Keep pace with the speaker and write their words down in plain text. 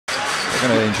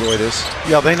going to enjoy this.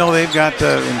 Yeah, they know they've got,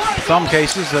 in some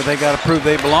cases, they got to prove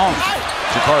they belong.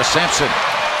 Jakar Sampson.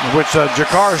 Which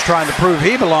Jakar is trying to prove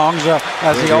he belongs,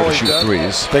 as he always does.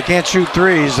 Threes. They can't shoot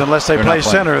threes unless they play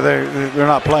center. They're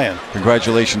not playing.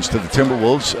 Congratulations to the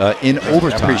Timberwolves in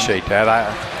overtime. I appreciate that.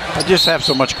 I just have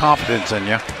so much confidence in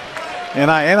you. And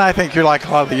I think you're like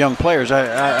a lot of the young players.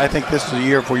 I think this is a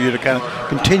year for you to kind of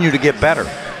continue to get better.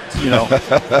 You know,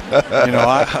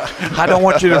 I don't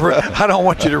want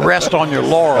you to rest on your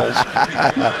laurels.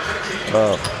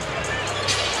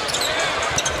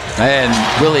 And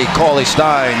Willie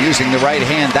Cauley-Stein using the right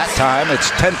hand that time.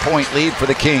 It's 10-point lead for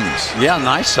the Kings. Yeah,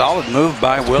 nice solid move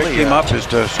by Willie. Pick him up is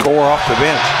to score off the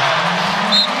bench.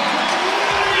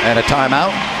 And a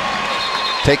timeout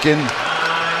taken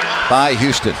by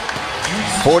Houston.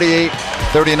 48-39.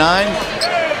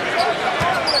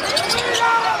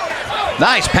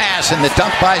 Nice pass and the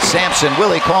dunk by Sampson.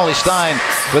 Willie Cauley-Stein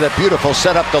with a beautiful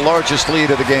setup, the largest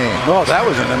lead of the game. Oh, that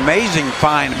was an amazing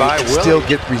find by Willie. Still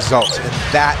get results, and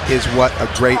that is what a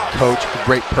great coach, a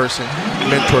great person,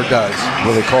 mentor does.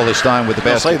 Willie Cauley-Stein with the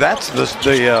basket. That's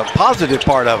the positive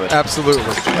part of it.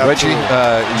 Absolutely. Reggie,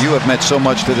 you have meant so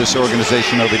much to this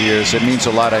organization over the years. It means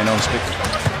a lot, I know.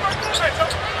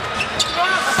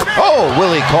 Oh,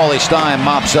 Willie Cauley-Stein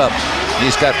mops up.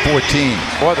 He's got 14.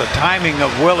 Boy, the timing of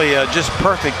Willie just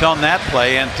perfect on that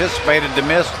play. Anticipated to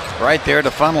miss right there to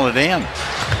funnel it in.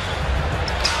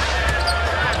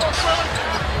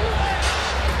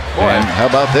 Boy, and how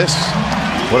about this?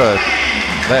 What a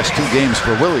last two games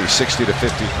for Willie, 60 to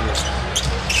 53.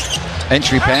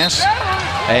 Entry pass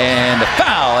and a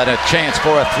foul and a chance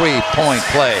for a three-point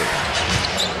play.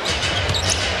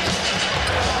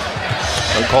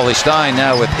 Cauley-Stein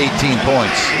now with 18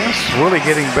 points. Yes, really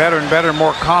getting better and better,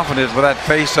 more confident with that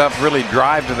face-up, really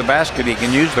drive to the basket. He can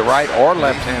use the right or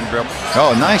left-hand dribble.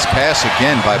 Oh, nice pass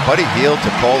again by Buddy Hield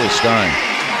to Cauley-Stein.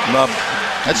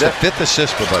 That's the fifth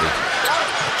assist for Buddy.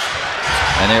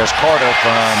 And there's Carter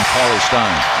from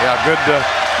Cauley-Stein. Yeah, good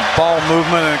ball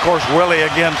movement, and of course Willie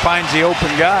again finds the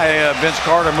open guy. Vince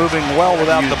Carter moving well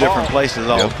without the ball. Different places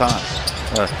all the time.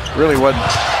 Really wasn't.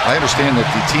 I understand that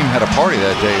the team had a party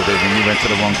that day. When you went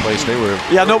to the wrong place, they were.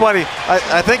 Yeah, nobody.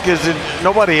 I think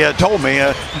nobody told me.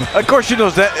 Of course, you know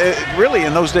that really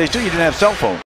in those days too, you didn't have cell phones.